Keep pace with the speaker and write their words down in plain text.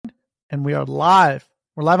and we are live.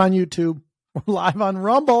 We're live on YouTube. We're live on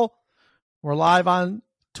Rumble. We're live on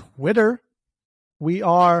Twitter. We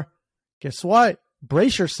are, guess what?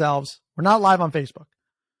 Brace yourselves. We're not live on Facebook,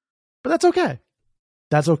 but that's okay.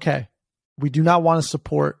 That's okay. We do not want to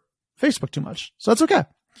support Facebook too much, so that's okay.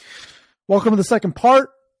 Welcome to the second part.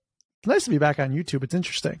 It's nice to be back on YouTube. It's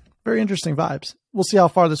interesting. Very interesting vibes. We'll see how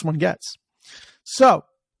far this one gets. So,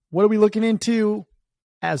 what are we looking into?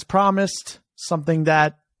 As promised, something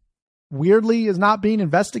that weirdly is not being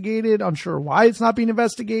investigated. Unsure why it's not being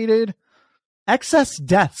investigated. Excess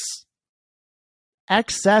deaths.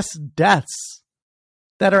 Excess deaths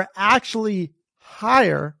that are actually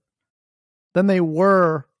higher than they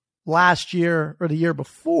were last year or the year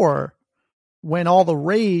before, when all the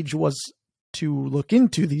rage was to look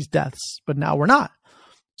into these deaths, but now we're not.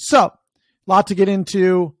 So, a lot to get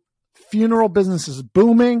into. Funeral business is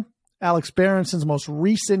booming. Alex Berenson's most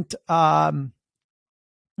recent, not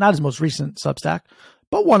his most recent Substack,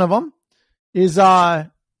 but one of them is the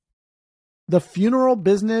funeral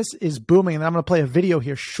business is booming. And I'm going to play a video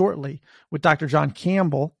here shortly with Dr. John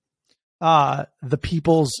Campbell, the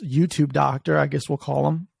people's YouTube doctor, I guess we'll call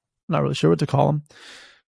him. I'm not really sure what to call him.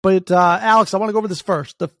 But Alex, I want to go over this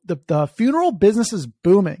first. The funeral business is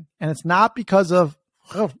booming, and it's not because of,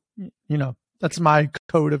 that's my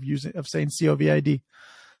code of saying COVID.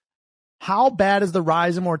 How bad is the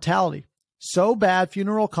rise in mortality? So bad,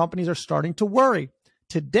 funeral companies are starting to worry.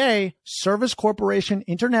 Today, Service Corporation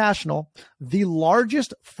International, the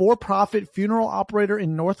largest for-profit funeral operator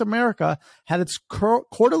in North America, had its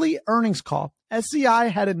quarterly earnings call. SCI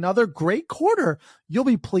had another great quarter, you'll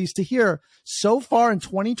be pleased to hear. So far in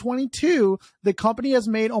 2022, the company has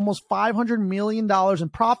made almost $500 million in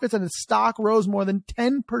profits, and its stock rose more than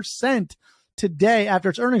 10% today after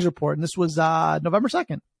its earnings report. And this was November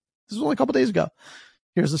 2nd. This was only a couple days ago.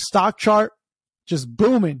 Here's a stock chart, just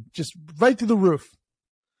booming, just right through the roof.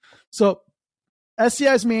 So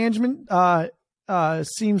SCI's management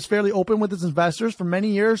seems fairly open with its investors. For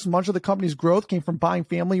many years, much of the company's growth came from buying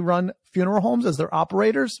family-run funeral homes as their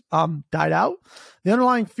operators died out. The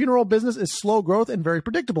underlying funeral business is slow growth and very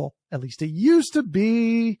predictable. At least it used to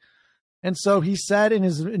be. And so he said in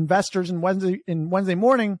his investors in Wednesday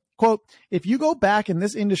morning, quote, if you go back in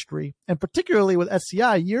this industry, and particularly with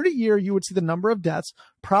SCI, year to year, you would see the number of deaths.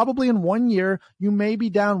 Probably in 1 year, you may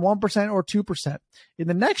be down 1% or 2%. In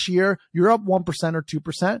the next year, you're up 1% or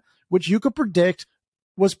 2%, which you could predict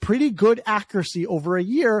was pretty good accuracy over a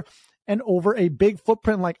year, and over a big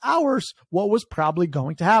footprint like ours, what was probably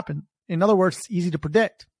going to happen. In other words, it's easy to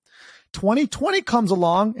predict. 2020 comes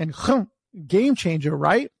along and game changer,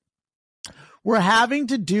 right? We're having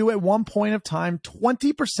to do at one point of time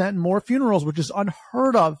 20% more funerals, which is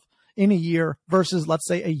unheard of in a year versus, let's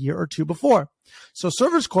say, a year or two before. So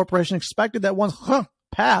Service Corporation expected that once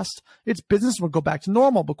passed, its business would go back to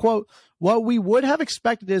normal. But, quote, what we would have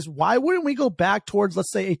expected is, why wouldn't we go back towards,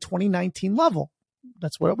 let's say, a 2019 level?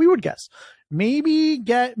 That's what we would guess. Maybe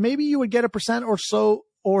you would get 1%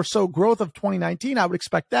 or so growth of 2019. I would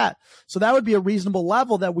expect that. So that would be a reasonable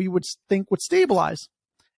level that we would think would stabilize.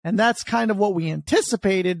 And that's kind of what we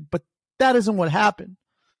anticipated, but that isn't what happened.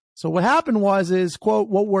 So what happened is, quote,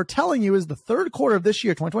 what we're telling you is the third quarter of this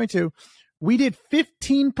year, 2022, we did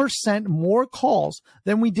 15% more calls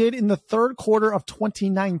than we did in the third quarter of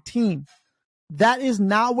 2019. That is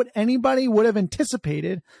not what anybody would have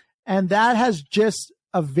anticipated. And that has just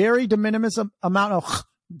a very de minimis amount of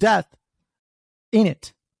death in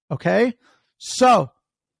it. Okay. So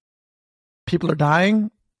people are dying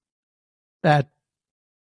at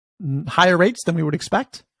higher rates than we would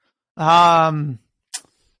expect. Something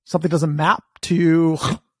doesn't map to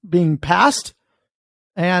being passed,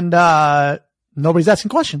 and nobody's asking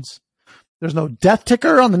questions. There's no death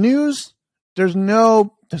ticker on the news. There's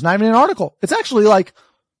not even an article. It's actually like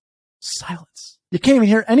silence. You can't even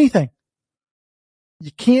hear anything.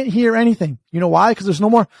 You can't hear anything. You know why? Because there's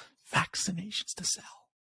no more vaccinations to sell,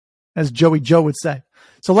 as Joey Joe would say.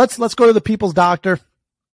 So let's go to the people's doctor.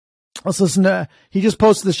 Let's listen to, he just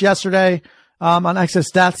posted this yesterday on excess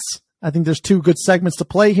deaths. I think there's two good segments to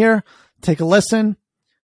play here. Take a listen.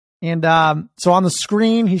 And so on the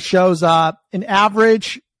screen, he shows an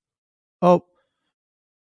average. Oh,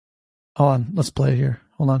 hold on. Let's play it here.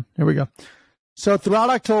 Hold on. Here we go. So throughout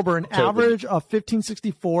October, an average of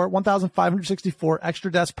 1,564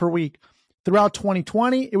 extra deaths per week. Throughout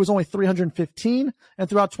 2020, it was only 315. And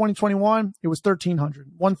throughout 2021, it was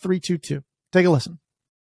 1,322. Take a listen.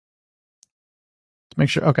 To make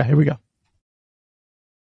sure. Okay, here we go.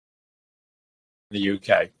 The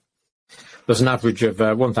UK, there's an average of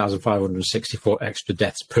 1,564 extra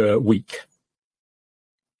deaths per week.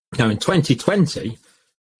 Now, in 2020,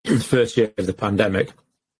 first year of the pandemic,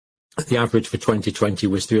 the average for 2020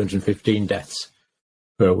 was 315 deaths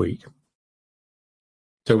per week.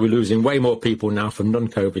 So we're losing way more people now from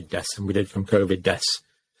non-COVID deaths than we did from COVID deaths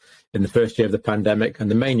in the first year of the pandemic.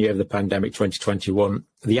 And the main year of the pandemic, 2021,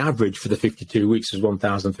 the average for the 52 weeks was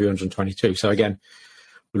 1,322. So again,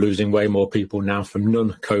 we're losing way more people now from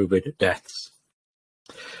non-COVID deaths.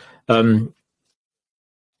 And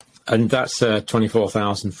that's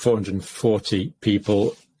 24,440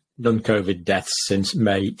 people, non-COVID deaths since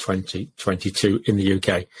May 2022 in the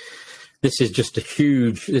UK. This is just a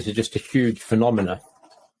huge phenomena.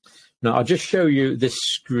 Now, I'll just show you this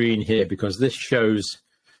screen here because this shows,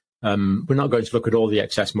 we're not going to look at all the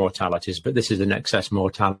excess mortalities, but this is an excess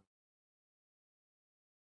mortality.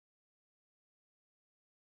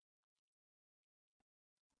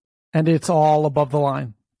 And it's all above the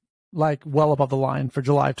line, like well above the line for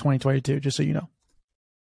July of 2022, just so you know.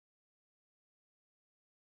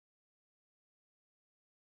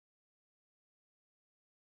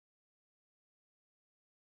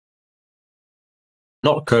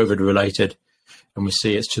 Not COVID related, and we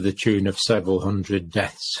see it's to the tune of several hundred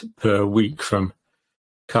deaths per week from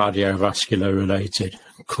cardiovascular related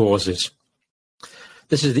causes.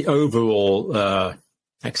 This is the overall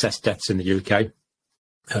excess deaths in the UK.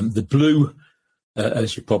 The blue,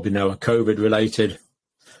 as you probably know, are COVID related.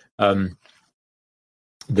 The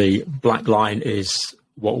black line is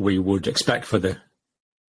what we would expect for the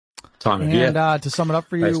time of year. And to sum it up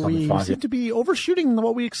for you, we seem to be overshooting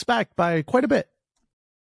what we expect by quite a bit.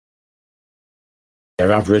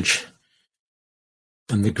 Their average,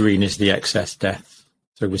 and the green is the excess death.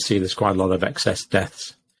 So we see there's quite a lot of excess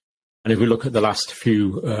deaths. And if we look at the last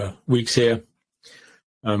few weeks here,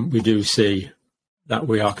 we do see that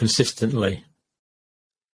we are consistently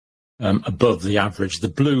above the average. The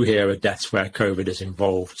blue here are deaths where COVID is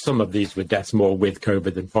involved. Some of these were deaths more with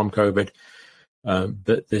COVID than from COVID,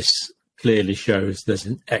 but this clearly shows there's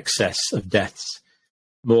an excess of deaths,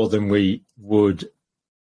 more than we would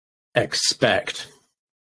expect.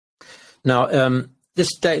 Now,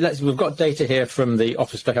 this we've got data here from the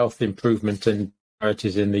Office for Health Improvement and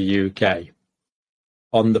Charities in the UK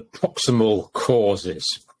on the proximal causes.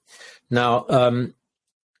 Now, the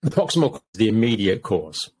proximal cause is the immediate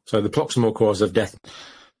cause. So the proximal cause of death.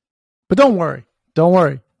 But don't worry.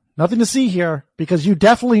 Nothing to see here because you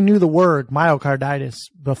definitely knew the word myocarditis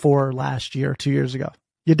before last year, 2 years ago.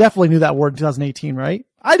 You definitely knew that word in 2018, right?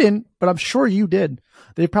 I didn't, but I'm sure you did.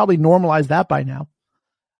 They've probably normalized that by now.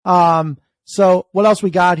 So what else we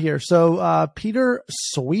got here? So, Peter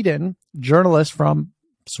Sweden, journalist from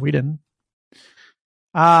Sweden,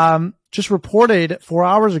 just reported 4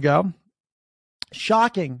 hours ago,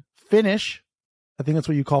 shocking Finnish, I think that's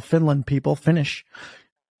what you call Finland people, Finnish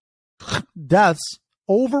deaths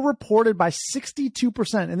overreported by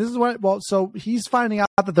 62%. And this is what, well, so he's finding out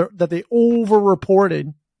that they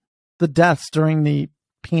overreported the deaths during the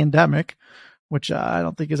pandemic, which I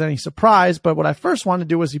don't think is any surprise. But what I first wanted to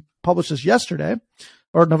do was he published this yesterday,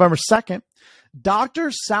 or November 2nd.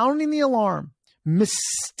 Doctors sounding the alarm.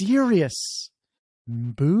 Mysterious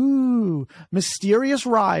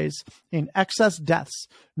rise in excess deaths.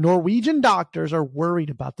 Norwegian doctors are worried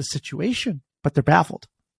about the situation, but they're baffled.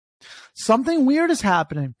 Something weird is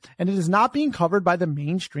happening, and it is not being covered by the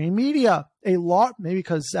mainstream media. A lot, maybe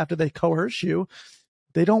because after they coerce you,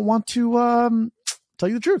 they don't want to tell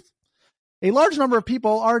you the truth. A large number of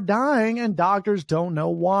people are dying, and doctors don't know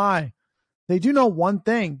why. They do know one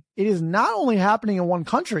thing. It is not only happening in one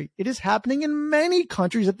country, it is happening in many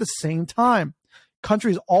countries at the same time.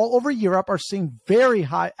 Countries all over Europe are seeing very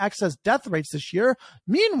high excess death rates this year.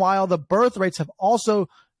 Meanwhile, the birth rates have also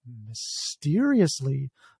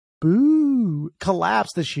mysteriously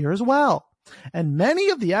collapsed this year as well. And many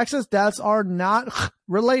of the excess deaths are not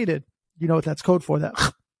related. You know what that's code for,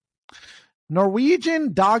 that.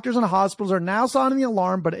 Norwegian doctors and hospitals are now sounding the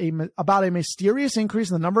alarm about a mysterious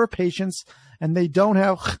increase in the number of patients, and they don't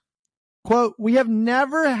have, quote, we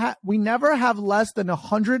never have less than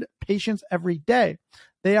 100 patients every day.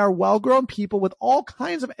 They are well-grown people with all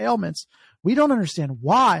kinds of ailments. We don't understand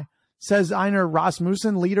why, says Einar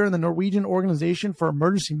Rasmussen, leader in the Norwegian Organization for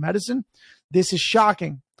Emergency Medicine. This is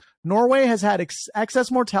shocking. Norway has had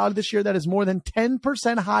excess mortality this year that is more than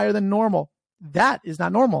 10% higher than normal. That is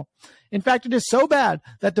not normal. In fact, it is so bad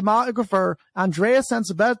that demographer Andreas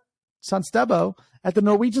Sandstebo at the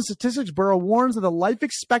Norwegian Statistics Bureau warns that the life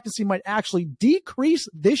expectancy might actually decrease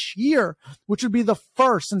this year, which would be the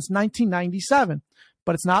first since 1997.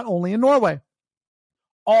 But it's not only in Norway.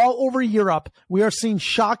 All over Europe, we are seeing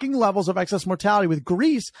shocking levels of excess mortality, with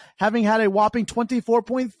Greece having had a whopping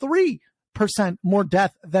 24.3 more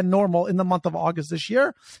death than normal in the month of August this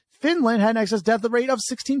year. Finland had an excess death rate of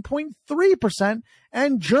 16.3%,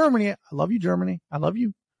 and Germany, I love you, Germany, I love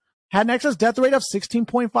you, had an excess death rate of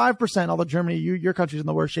 16.5%. Although Germany, your country's in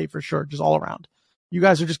the worst shape for sure, just all around. You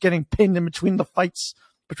guys are just getting pinned in between the fights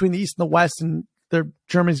between the East and the West, and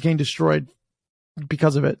Germany's getting destroyed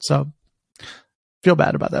because of it. So feel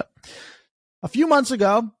bad about that. A few months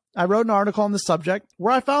ago, I wrote an article on the subject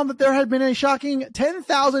where I found that there had been a shocking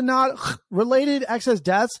 10,000 not related excess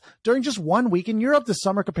deaths during just 1 week in Europe this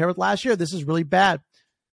summer compared with last year. This is really bad.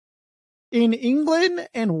 In England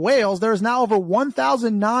and Wales, there is now over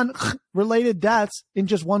 1,000 non-related deaths in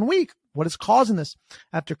just 1 week. What is causing this?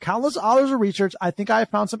 After countless hours of research, I think I have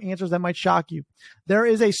found some answers that might shock you. There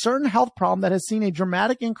is a certain health problem that has seen a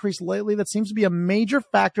dramatic increase lately that seems to be a major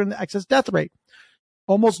factor in the excess death rate.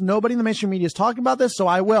 Almost nobody in the mainstream media is talking about this, so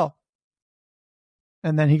I will.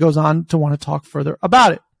 And then he goes on to want to talk further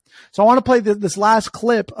about it. So I want to play this last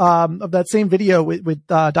clip of that same video with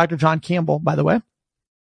Dr. John Campbell, by the way,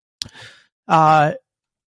 and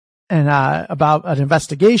about an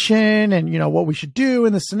investigation and, what we should do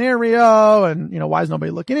in this scenario and, why is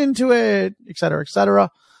nobody looking into it, et cetera, et cetera.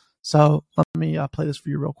 So let me play this for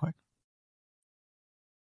you real quick.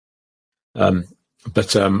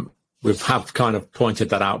 We have kind of pointed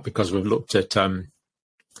that out because we've looked at the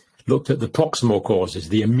proximal causes,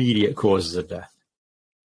 the immediate causes of death.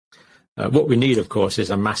 What we need, of course, is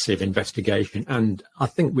a massive investigation, and I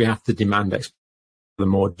think we have to demand the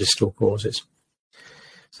more distal causes.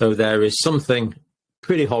 So there is something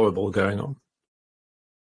pretty horrible going on.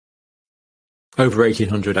 Over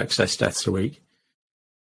 1,800 excess deaths a week,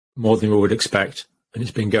 more than we would expect, and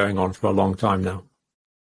it's been going on for a long time now.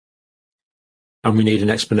 And we need an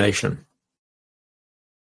explanation.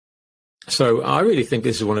 So I really think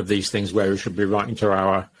this is one of these things where we should be writing to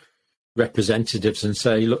our representatives and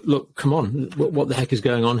say, look, come on, what the heck is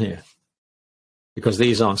going on here? Because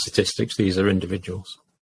these aren't statistics, these are individuals.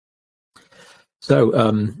 So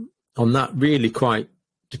on that really quite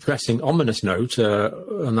depressing, ominous note,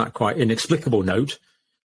 on that quite inexplicable note,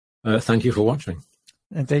 thank you for watching.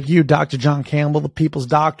 And thank you, Dr. John Campbell, the People's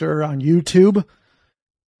Doctor on YouTube.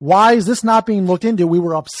 Why is this not being looked into? We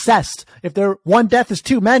were obsessed. If one death is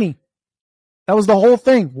too many. That was the whole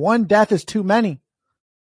thing. One death is too many.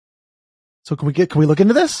 So can we look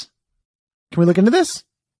into this? Can we look into this?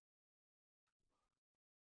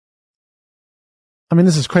 I mean,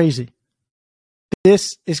 this is crazy.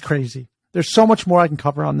 This is crazy. There's so much more I can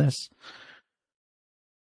cover on this.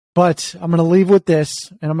 But I'm going to leave with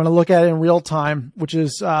this, and I'm going to look at it in real time, which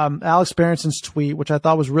is Alex Berenson's tweet, which I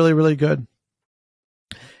thought was really, really good.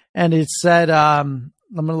 And it said, I'm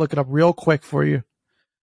going to look it up real quick for you.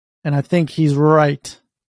 And I think he's right.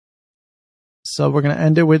 So we're going to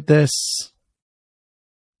end it with this.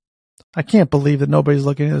 I can't believe that nobody's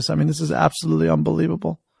looking at this. I mean, this is absolutely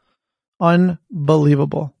unbelievable.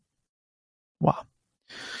 Unbelievable. Wow.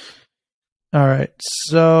 All right.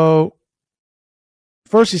 So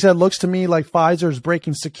first he said, looks to me like Pfizer is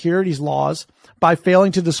breaking securities laws by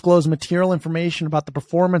failing to disclose material information about the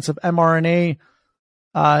performance of mRNA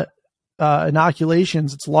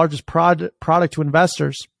inoculations, its largest product to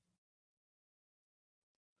investors.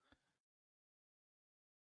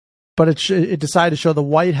 But it decided to show the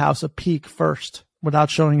White House a peek first without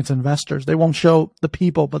showing its investors. They won't show the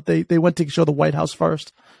people, but they went to show the White House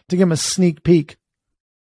first to give them a sneak peek.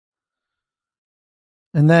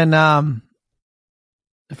 And then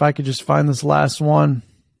if I could just find this last one.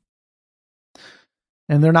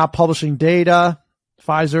 And they're not publishing data.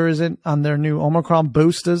 Pfizer isn't on their new Omicron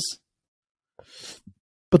boosters.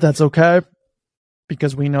 But that's okay,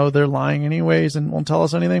 because we know they're lying anyways and won't tell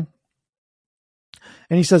us anything.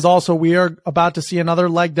 And he says also, we are about to see another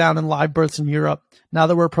leg down in live births in Europe. Now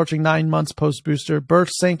that we're approaching 9 months post-booster,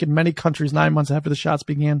 births sank in many countries 9 months after the shots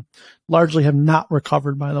began. Largely have not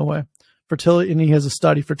recovered, by the way. Fertility, and he has a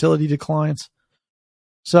study, fertility declines.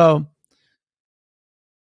 So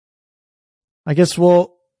I guess here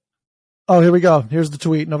we go. Here's the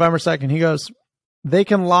tweet, November 2nd. He goes, they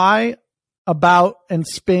can lie about and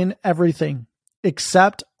spin everything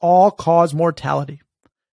except all-cause mortality.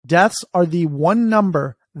 Deaths are the one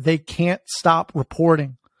number they can't stop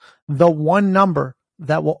reporting, the one number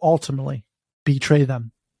that will ultimately betray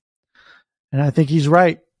them. And I think he's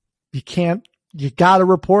right. You got to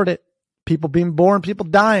report it. People being born, people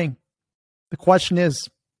dying. The question is,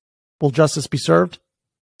 will justice be served?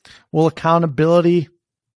 Will accountability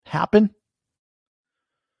happen?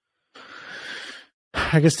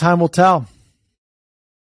 I guess time will tell.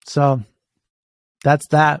 So that's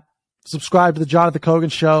that. Subscribe to the Jonathan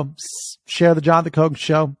Kogan Show. Share the Jonathan Kogan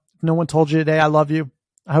Show. If no one told you today, I love you.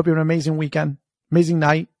 I hope you have an amazing weekend, amazing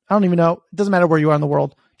night. I don't even know. It doesn't matter where you are in the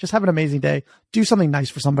world. Just have an amazing day. Do something nice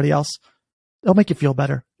for somebody else. It'll make you feel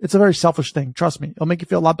better. It's a very selfish thing. Trust me. It'll make you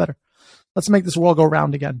feel a lot better. Let's make this world go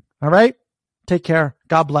round again. All right? Take care.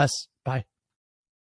 God bless.